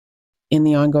In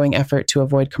the ongoing effort to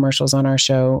avoid commercials on our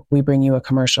show, we bring you a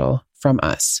commercial from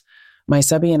us. My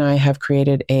subby and I have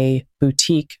created a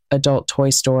boutique adult toy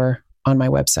store on my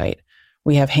website.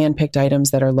 We have handpicked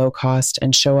items that are low cost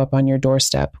and show up on your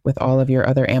doorstep with all of your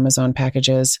other Amazon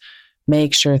packages.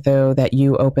 Make sure, though, that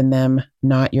you open them,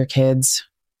 not your kids.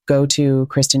 Go to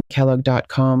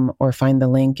KristenKellogg.com or find the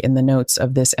link in the notes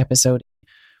of this episode.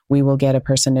 We will get a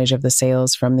percentage of the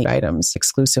sales from the items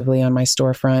exclusively on my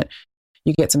storefront.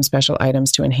 You get some special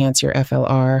items to enhance your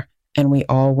FLR, and we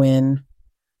all win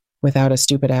without a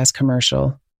stupid-ass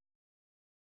commercial.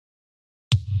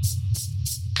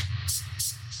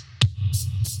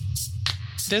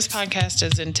 This podcast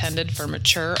is intended for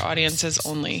mature audiences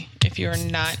only. If you are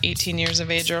not 18 years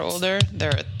of age or older, there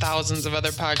are thousands of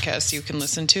other podcasts you can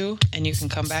listen to, and you can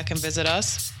come back and visit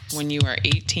us when you are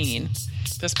 18.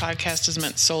 This podcast is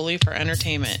meant solely for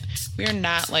entertainment. We are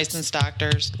not licensed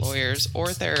doctors, lawyers, or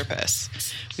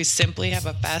therapists. We simply have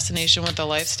a fascination with the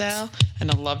lifestyle and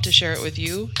a love to share it with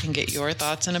you and get your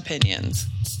thoughts and opinions.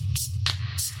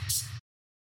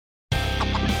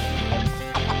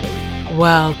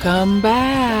 Welcome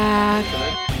back.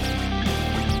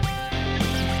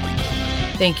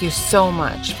 Thank you so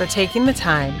much for taking the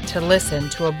time to listen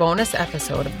to a bonus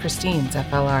episode of Christine's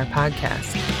FLR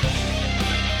podcast.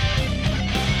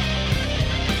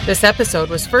 This episode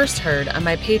was first heard on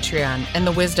my Patreon and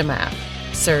the Wisdom app.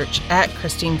 Search at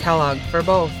Christine Kellogg for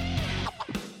both.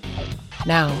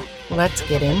 Now, let's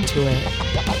get into it.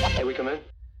 Hey, we come in?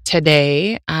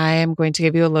 Today, I am going to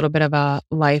give you a little bit of a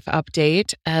life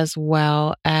update as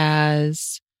well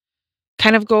as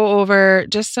kind of go over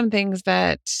just some things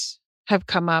that have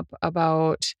come up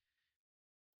about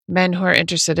men who are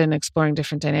interested in exploring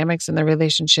different dynamics in their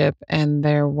relationship and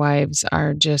their wives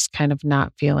are just kind of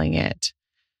not feeling it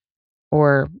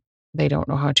or they don't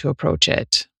know how to approach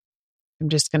it. I'm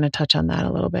just going to touch on that a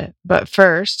little bit. But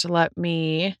first,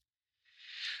 let's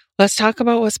talk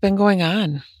about what's been going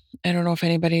on. I don't know if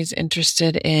anybody's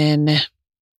interested in,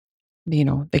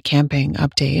 the camping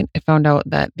update. I found out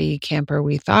that the camper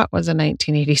we thought was a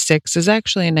 1986 is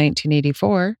actually a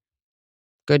 1984.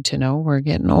 Good to know. We're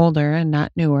getting older and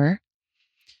not newer.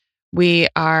 We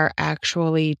are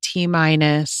actually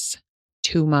T-minus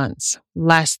 2 months,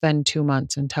 less than 2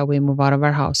 months until we move out of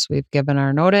our house. We've given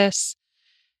our notice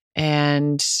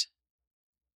and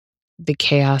the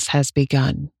chaos has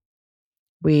begun.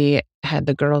 We had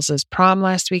the girls' prom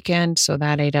last weekend, so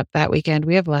that ate up that weekend.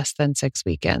 We have less than 6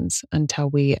 weekends until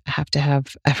we have to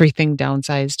have everything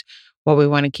downsized, what we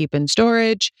want to keep in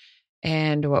storage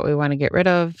and what we want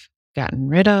to gotten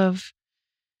rid of.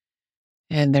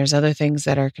 And there's other things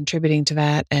that are contributing to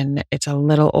that, and it's a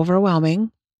little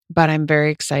overwhelming, but I'm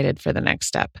very excited for the next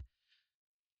step.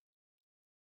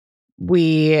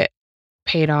 We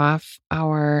paid off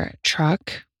our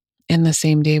truck in the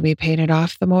same day we paid it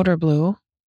off, the Motor Blue.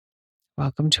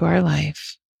 Welcome to our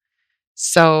life.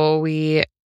 So we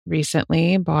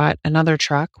recently bought another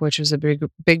truck, which was a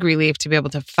big relief to be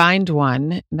able to find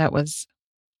one that was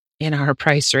in our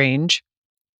price range,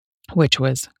 which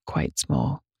was quite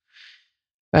small.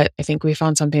 But I think we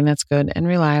found something that's good and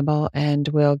reliable and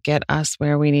will get us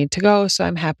where we need to go. So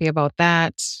I'm happy about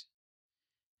that.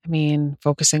 I mean,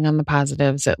 focusing on the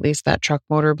positives, at least that truck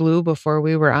Motor Blue before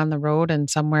we were on the road and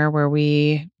somewhere where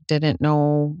we didn't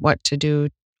know what to do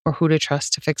or who to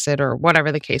trust to fix it or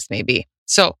whatever the case may be.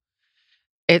 So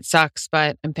it sucks,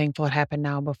 but I'm thankful it happened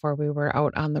now before we were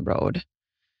out on the road.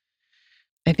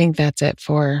 I think that's it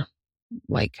for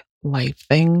life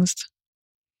things.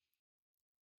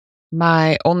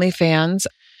 My OnlyFans,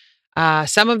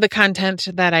 some of the content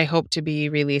that I hope to be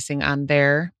releasing on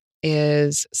there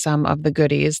is some of the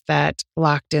goodies that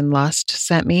Locked in Lust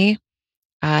sent me.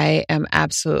 I am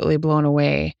absolutely blown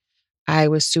away. I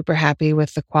was super happy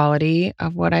with the quality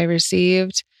of what I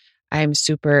received. I'm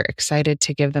super excited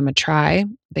to give them a try.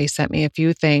 They sent me a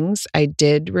few things. I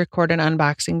did record an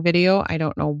unboxing video. I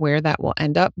don't know where that will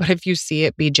end up, but if you see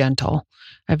it, be gentle.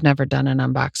 I've never done an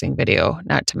unboxing video,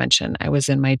 not to mention I was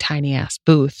in my tiny ass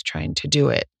booth trying to do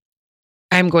it.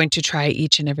 I'm going to try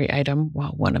each and every item.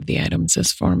 Well, one of the items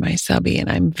is for my subby, and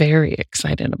I'm very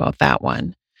excited about that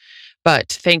one. But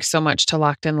thanks so much to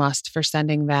Locked in Lust for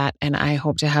sending that. And I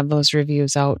hope to have those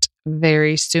reviews out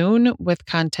very soon with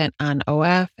content on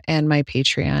OF and my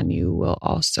Patreon. You will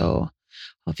also, all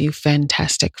of you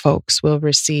fantastic folks, will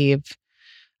receive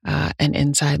an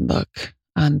inside look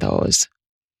on those.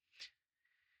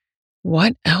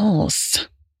 What else?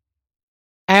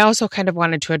 I also kind of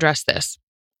wanted to address this.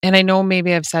 And I know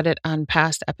maybe I've said it on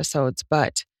past episodes,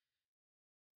 but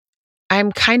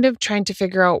I'm kind of trying to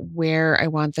figure out where I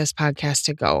want this podcast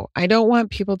to go. I don't want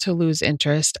people to lose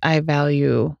interest. I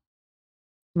value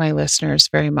my listeners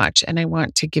very much, and I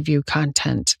want to give you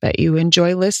content that you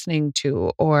enjoy listening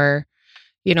to, or,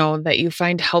 that you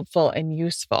find helpful and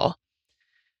useful.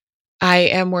 I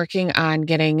am working on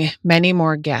getting many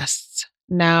more guests.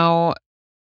 Now,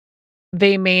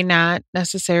 they may not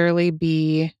necessarily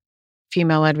be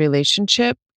female-led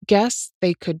relationship guests.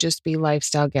 They could just be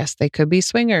lifestyle guests. They could be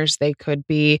swingers. They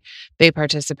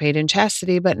participate in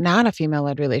chastity, but not a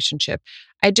female-led relationship.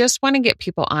 I just want to get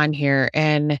people on here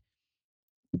and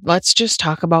let's just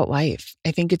talk about life.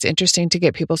 I think it's interesting to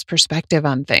get people's perspective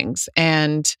on things.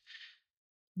 And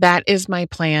that is my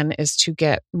plan, is to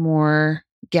get more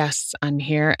guests on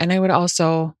here. And I would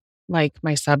also like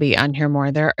my subby on here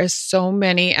more. There are so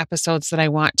many episodes that I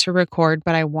want to record,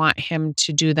 but I want him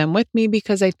to do them with me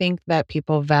because I think that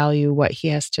people value what he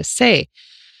has to say.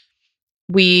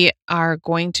 We are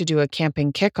going to do a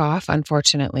camping kickoff.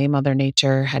 Unfortunately, Mother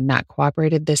Nature had not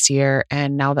cooperated this year.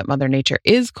 And now that Mother Nature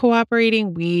is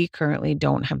cooperating, we currently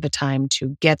don't have the time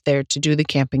to get there to do the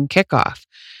camping kickoff.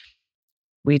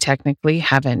 We technically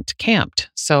haven't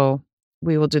camped. So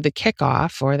we will do the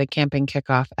kickoff or the camping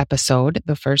kickoff episode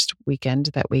the first weekend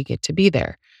that we get to be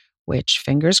there, which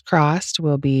fingers crossed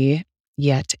will be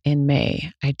yet in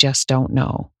May. I just don't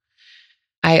know.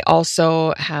 I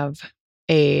also have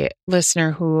a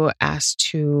listener who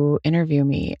asked to interview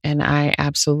me, and I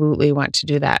absolutely want to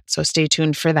do that. So stay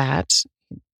tuned for that.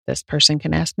 This person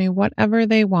can ask me whatever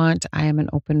they want. I am an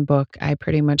open book. I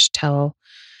pretty much tell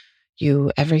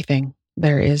you everything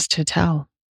there is to tell.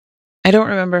 I don't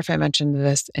remember if I mentioned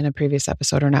this in a previous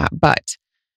episode or not, but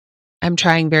I'm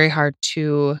trying very hard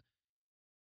to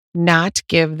not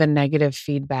give the negative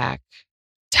feedback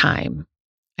time.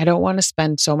 I don't want to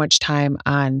spend so much time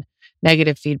on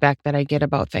negative feedback that I get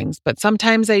about things, but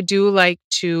sometimes I do like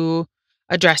to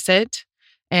address it.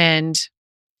 And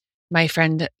my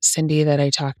friend Cindy that I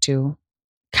talk to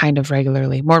kind of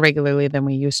regularly, more regularly than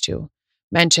we used to,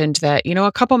 mentioned that,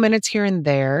 a couple minutes here and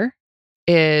there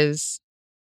is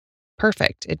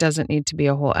perfect. It doesn't need to be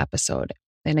a whole episode.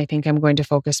 And I think I'm going to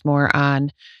focus more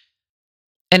on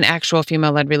an actual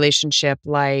female-led relationship,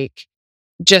 like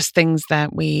just things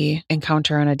that we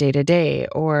encounter on a day-to-day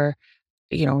or,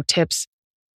 tips.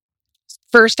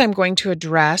 First, I'm going to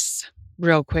address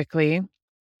real quickly.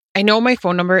 I know my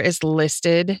phone number is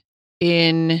listed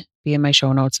in my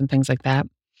show notes and things like that.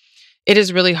 It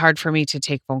is really hard for me to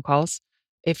take phone calls.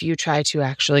 If you try to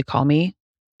actually call me,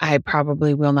 I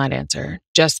probably will not answer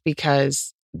just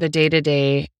because the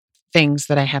day-to-day things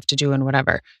that I have to do and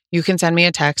whatever. You can send me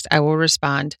a text. I will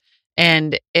respond.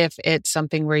 And if it's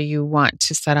something where you want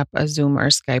to set up a Zoom or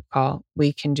Skype call,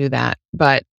 we can do that.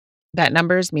 But that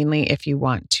number is mainly if you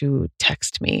want to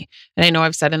text me. And I know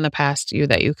I've said in the past to you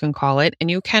that you can call it, and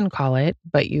you can call it,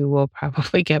 but you will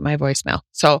probably get my voicemail.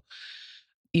 So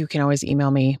you can always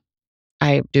email me.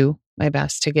 I do my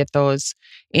best to get those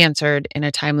answered in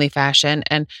a timely fashion.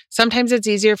 And sometimes it's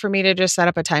easier for me to just set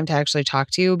up a time to actually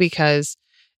talk to you because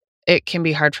it can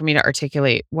be hard for me to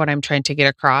articulate what I'm trying to get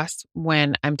across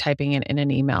when I'm typing it in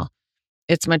an email.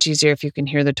 It's much easier if you can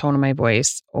hear the tone of my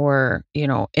voice or,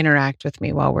 interact with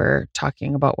me while we're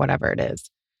talking about whatever it is.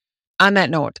 On that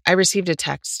note, I received a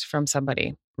text from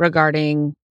somebody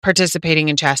regarding participating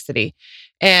in chastity,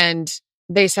 and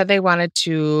they said they wanted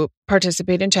to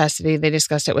participate in chastity. They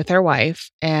discussed it with their wife,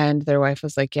 and their wife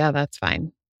was like, yeah, that's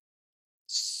fine.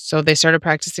 So they started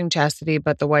practicing chastity,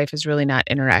 but the wife is really not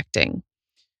interacting.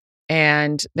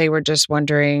 And they were just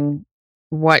wondering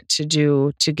what to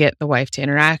do to get the wife to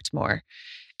interact more.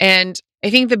 And I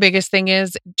think the biggest thing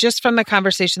is just from the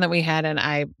conversation that we had, and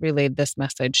I relayed this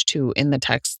message too in the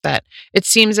text, that it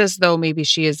seems as though maybe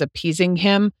she is appeasing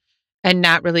him and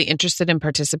not really interested in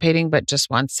participating, but just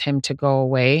wants him to go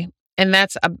away. And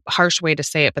that's a harsh way to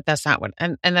say it, but that's not what,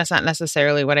 and that's not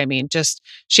necessarily what I mean. Just,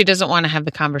 she doesn't want to have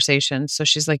the conversation. So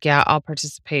she's like, yeah, I'll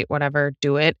participate, whatever,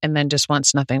 do it. And then just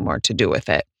wants nothing more to do with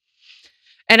it.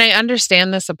 And I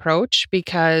understand this approach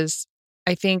because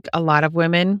I think a lot of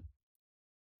women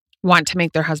want to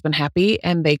make their husband happy,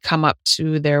 and they come up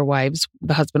to their wives.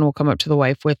 The husband will come up to the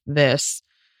wife with this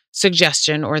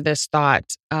suggestion or this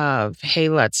thought of, hey,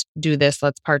 let's do this.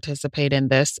 Let's participate in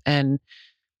this. And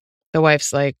the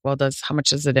wife's like, well, how much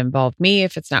does it involve me?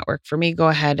 If it's not work for me, go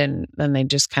ahead. And then they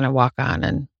just kind of walk on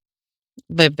and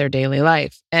live their daily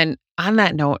life. And on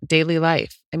that note, daily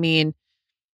life, I mean,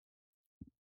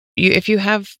 if you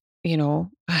have, a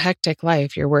hectic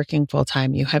life, you're working full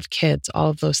time, you have kids, all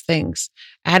of those things,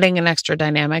 adding an extra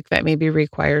dynamic that maybe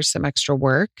requires some extra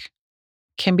work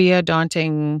can be a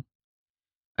daunting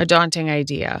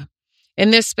idea.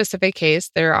 In this specific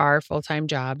case, there are full-time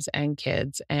jobs and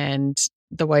kids, and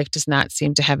the wife does not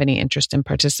seem to have any interest in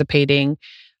participating.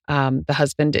 The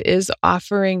husband is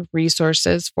offering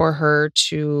resources for her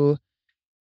to,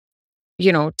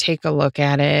 take a look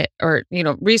at it, or,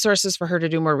 resources for her to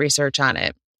do more research on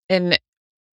it. And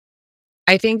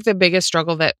I think the biggest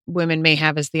struggle that women may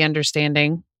have is the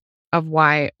understanding of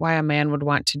why a man would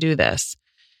want to do this.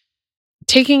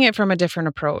 Taking it from a different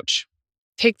approach.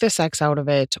 Take the sex out of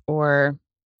it, or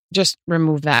just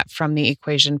remove that from the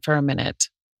equation for a minute.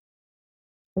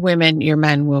 Women, your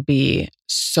men will be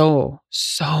so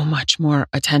much more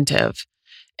attentive.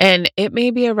 And it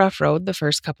may be a rough road the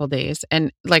first couple days.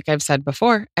 And like I've said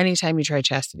before, anytime you try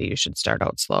chastity, you should start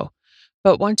out slow.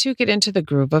 But once you get into the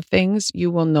groove of things,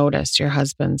 you will notice your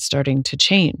husband starting to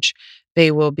change.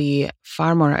 They will be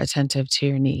far more attentive to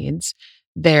your needs.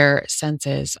 Their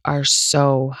senses are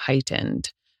so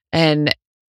heightened. And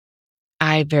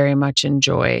I very much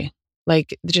enjoy,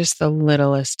 just the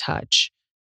littlest touch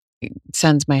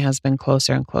sends my husband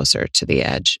closer and closer to the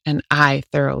edge. And I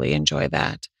thoroughly enjoy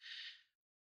that.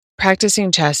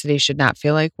 Practicing chastity should not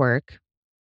feel like work.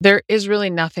 There is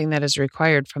really nothing that is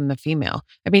required from the female.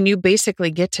 I mean, you basically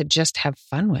get to just have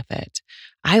fun with it.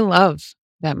 I love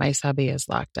that my subby is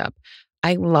locked up.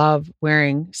 I love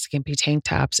wearing skimpy tank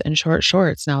tops and short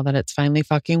shorts now that it's finally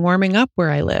fucking warming up where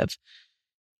I live.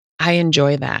 I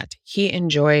enjoy that. He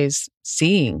enjoys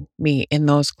seeing me in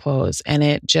those clothes, and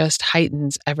it just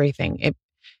heightens everything.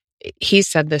 He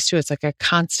said this too. It's like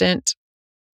constant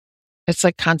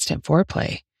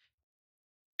foreplay.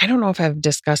 I don't know if I've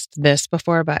discussed this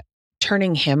before, but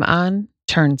turning him on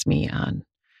turns me on.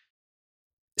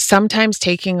 Sometimes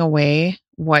taking away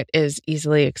what is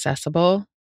easily accessible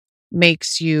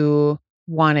makes you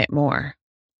want it more.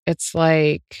 It's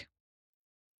like,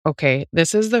 okay,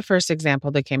 this is the first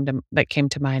example that came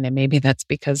to mind, and maybe that's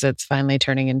because it's finally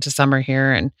turning into summer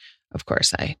here, and of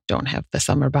course I don't have the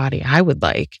summer body I would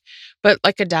like, but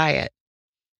like a diet.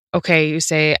 Okay, you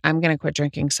say, I'm going to quit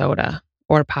drinking soda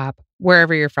or pop,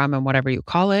 wherever you're from and whatever you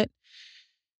call it.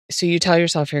 So you tell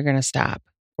yourself you're going to stop,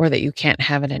 or that you can't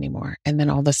have it anymore. And then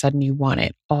all of a sudden you want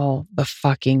it all the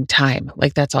fucking time.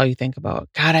 Like that's all you think about.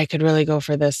 God, I could really go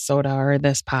for this soda or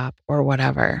this pop or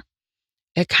whatever.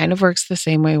 It kind of works the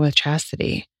same way with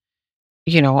chastity.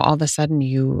 All of a sudden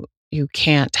you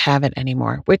can't have it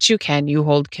anymore, which you can, you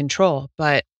hold control.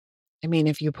 But I mean,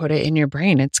 if you put it in your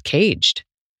brain, it's caged.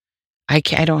 I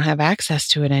don't have access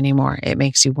to it anymore. It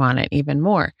makes you want it even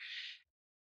more.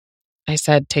 I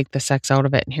said, take the sex out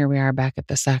of it. And here we are back at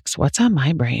the sex. What's on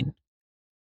my brain?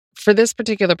 For this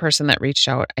particular person that reached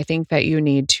out, I think that you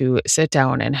need to sit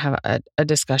down and have a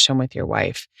discussion with your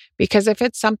wife. Because if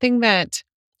it's something that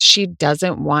she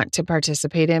doesn't want to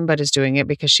participate in, but is doing it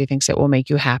because she thinks it will make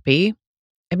you happy,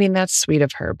 I mean, that's sweet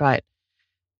of her. But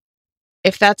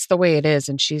if that's the way it is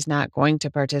and she's not going to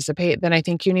participate, then I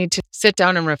think you need to sit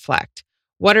down and reflect.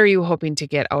 What are you hoping to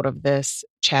get out of this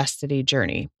chastity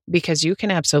journey? Because you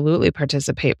can absolutely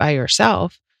participate by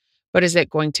yourself, but is it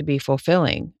going to be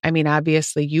fulfilling? I mean,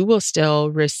 obviously, you will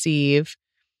still receive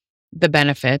the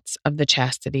benefits of the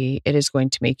chastity. It is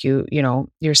going to make you,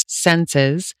 your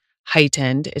senses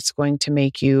heightened. It's going to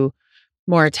make you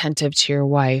more attentive to your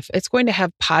wife. It's going to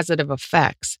have positive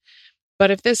effects. But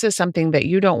if this is something that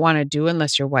you don't want to do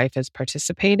unless your wife is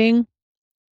participating,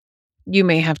 you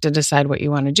may have to decide what you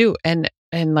want to do. And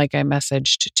like I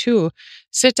messaged too,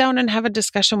 sit down and have a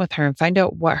discussion with her and find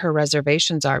out what her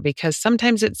reservations are, because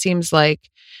sometimes it seems like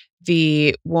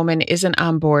the woman isn't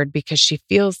on board because she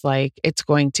feels like it's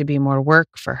going to be more work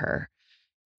for her.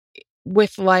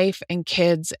 With life and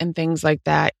kids and things like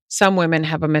that, some women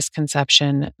have a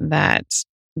misconception that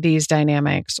these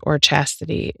dynamics or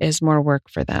chastity is more work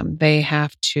for them. They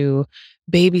have to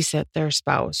babysit their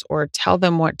spouse or tell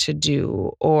them what to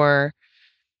do, or,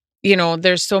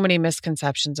 there's so many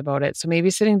misconceptions about it. So maybe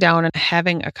sitting down and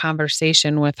having a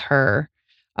conversation with her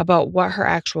about what her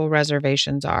actual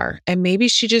reservations are. And maybe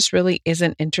she just really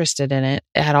isn't interested in it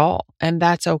at all. And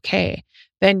that's okay.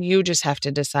 Then you just have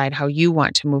to decide how you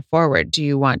want to move forward. Do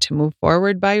you want to move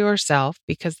forward by yourself?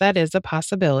 Because that is a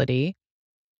possibility.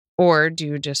 Or do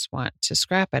you just want to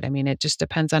scrap it? I mean, it just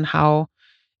depends on how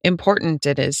important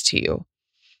it is to you.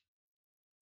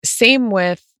 Same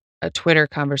with a Twitter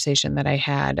conversation that I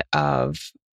had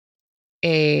of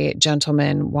a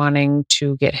gentleman wanting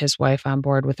to get his wife on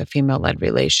board with a female-led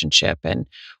relationship and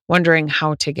wondering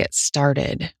how to get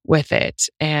started with it.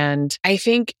 And I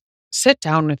think sit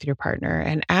down with your partner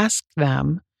and ask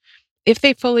them if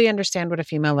they fully understand what a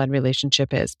female-led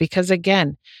relationship is. Because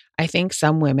again, I think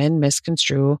some women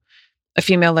misconstrue a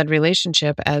female-led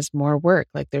relationship as more work,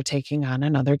 like they're taking on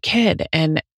another kid.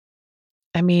 And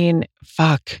I mean,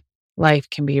 fuck, life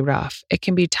can be rough. It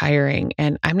can be tiring.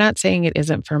 And I'm not saying it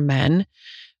isn't for men,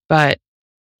 but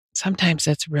sometimes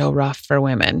it's real rough for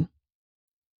women.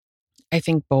 I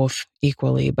think both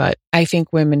equally, but I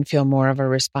think women feel more of a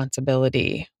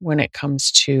responsibility when it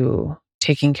comes to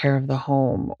taking care of the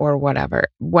home or whatever,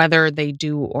 whether they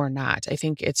do or not. I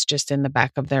think it's just in the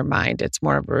back of their mind. It's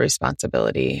more of a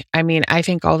responsibility. I mean, I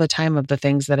think all the time of the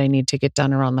things that I need to get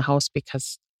done around the house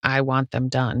because I want them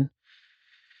done.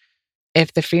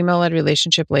 If the female-led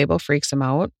relationship label freaks them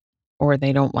out or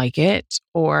they don't like it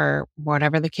or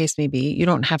whatever the case may be, you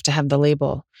don't have to have the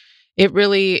label. It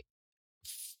really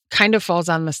kind of falls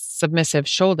on the submissive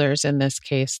shoulders, in this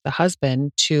case, the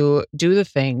husband, to do the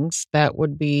things that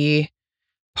would be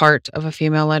part of a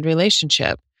female-led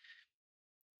relationship.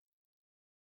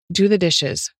 Do the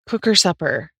dishes, cook her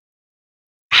supper,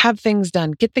 have things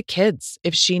done, get the kids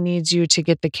if she needs you to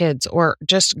get the kids, or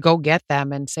just go get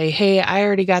them and say, hey, I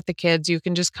already got the kids. You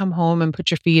can just come home and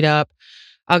put your feet up.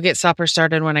 I'll get supper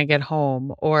started when I get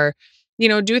home. Or,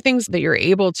 do things that you're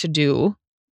able to do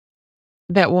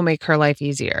that will make her life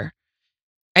easier.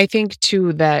 I think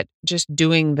too that just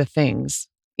doing the things,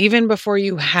 even before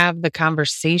you have the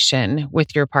conversation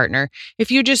with your partner, if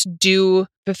you just do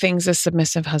the things a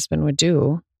submissive husband would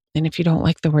do, and if you don't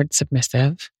like the word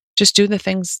submissive, just do the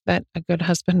things that a good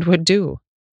husband would do.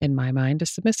 In my mind, a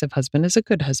submissive husband is a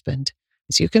good husband.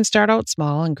 So you can start out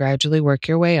small and gradually work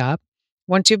your way up.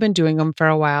 Once you've been doing them for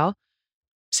a while,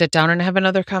 sit down and have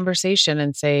another conversation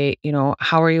and say,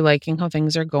 how are you liking how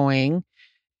things are going?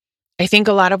 I think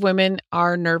a lot of women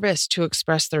are nervous to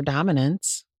express their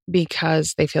dominance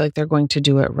because they feel like they're going to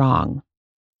do it wrong.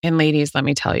 And ladies, let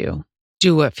me tell you,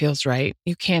 do what feels right.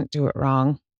 You can't do it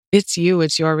wrong. It's you.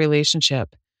 It's your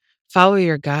relationship. Follow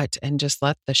your gut and just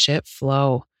let the shit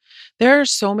flow. There are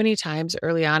so many times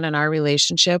early on in our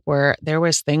relationship where there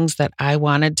was things that I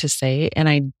wanted to say and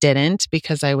I didn't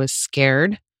because I was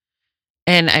scared.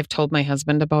 And I've told my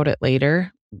husband about it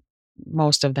later,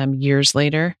 most of them years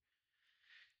later.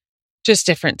 Just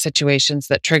different situations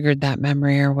that triggered that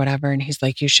memory or whatever. And he's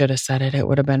like, you should have said it. It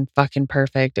would have been fucking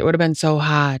perfect. It would have been so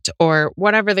hot, or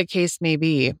whatever the case may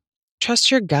be. Trust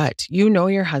your gut. You know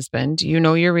your husband. You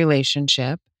know your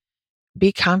relationship.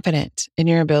 Be confident in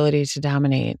your ability to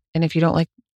dominate. And if you don't like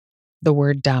the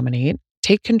word dominate,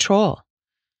 take control.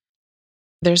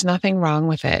 There's nothing wrong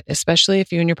with it, especially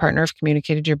if you and your partner have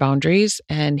communicated your boundaries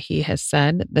and he has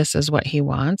said this is what he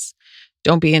wants.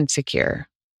 Don't be insecure.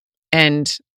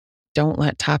 And don't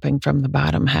let topping from the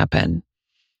bottom happen.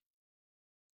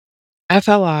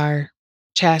 FLR,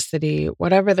 chastity,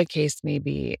 whatever the case may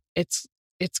be, it's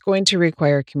going to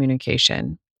require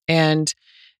communication. And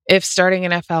if starting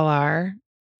an FLR,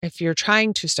 if you're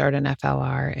trying to start an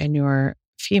FLR and your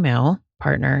female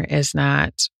partner is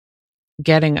not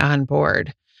getting on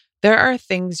board, there are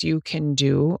things you can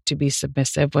do to be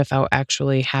submissive without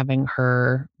actually having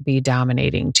her be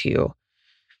dominating to you.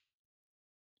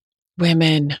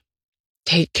 Women,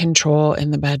 take control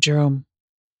in the bedroom.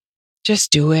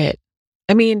 Just do it.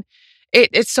 I mean,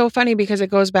 it's so funny because it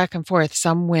goes back and forth.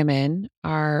 Some women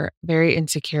are very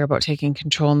insecure about taking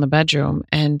control in the bedroom,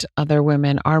 and other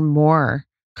women are more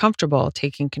comfortable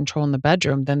taking control in the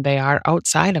bedroom than they are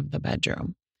outside of the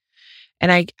bedroom.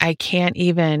 And I can't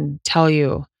even tell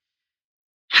you,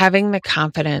 having the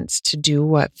confidence to do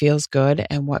what feels good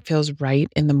and what feels right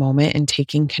in the moment and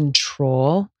taking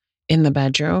control in the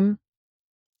bedroom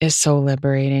is so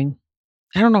liberating.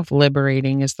 I don't know if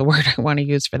liberating is the word I want to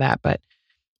use for that, but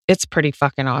it's pretty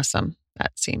fucking awesome.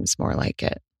 That seems more like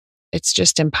it. It's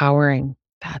just empowering.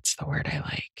 That's the word I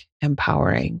like.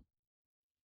 Empowering.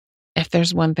 If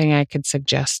there's one thing I could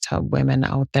suggest to women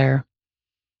out there,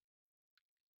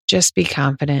 just be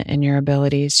confident in your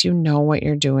abilities. You know what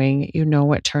you're doing. You know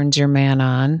what turns your man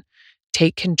on.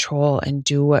 Take control and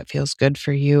do what feels good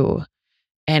for you.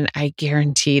 And I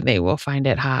guarantee they will find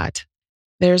it hot.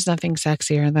 There's nothing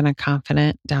sexier than a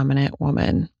confident, dominant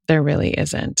woman. There really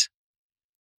isn't.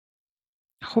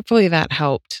 Hopefully that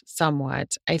helped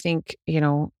somewhat. I think,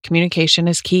 communication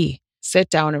is key. Sit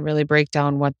down and really break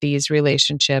down what these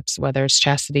relationships, whether it's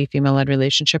chastity, female-led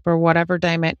relationship, or whatever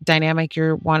dynamic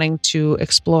you're wanting to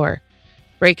explore.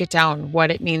 Break it down,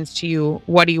 what it means to you,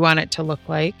 what do you want it to look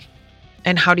like,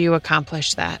 and how do you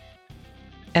accomplish that?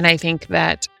 And I think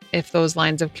that if those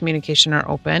lines of communication are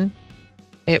open,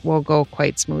 it will go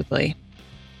quite smoothly.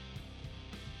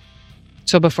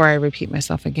 So before I repeat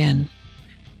myself again,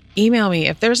 email me.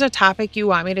 If there's a topic you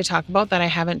want me to talk about that I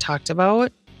haven't talked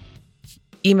about,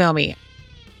 email me.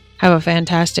 Have a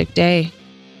fantastic day.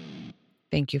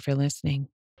 Thank you for listening.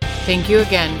 Thank you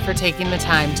again for taking the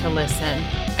time to listen.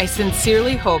 I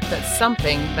sincerely hope that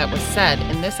something that was said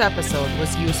in this episode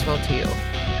was useful to you.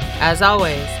 As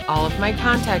always, all of my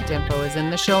contact info is in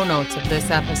the show notes of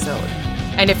this episode.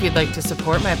 And if you'd like to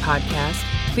support my podcast,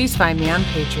 please find me on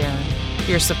Patreon.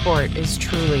 Your support is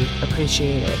truly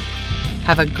appreciated.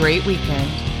 Have a great weekend,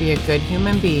 be a good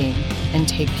human being, and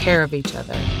take care of each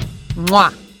other.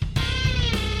 Mwah!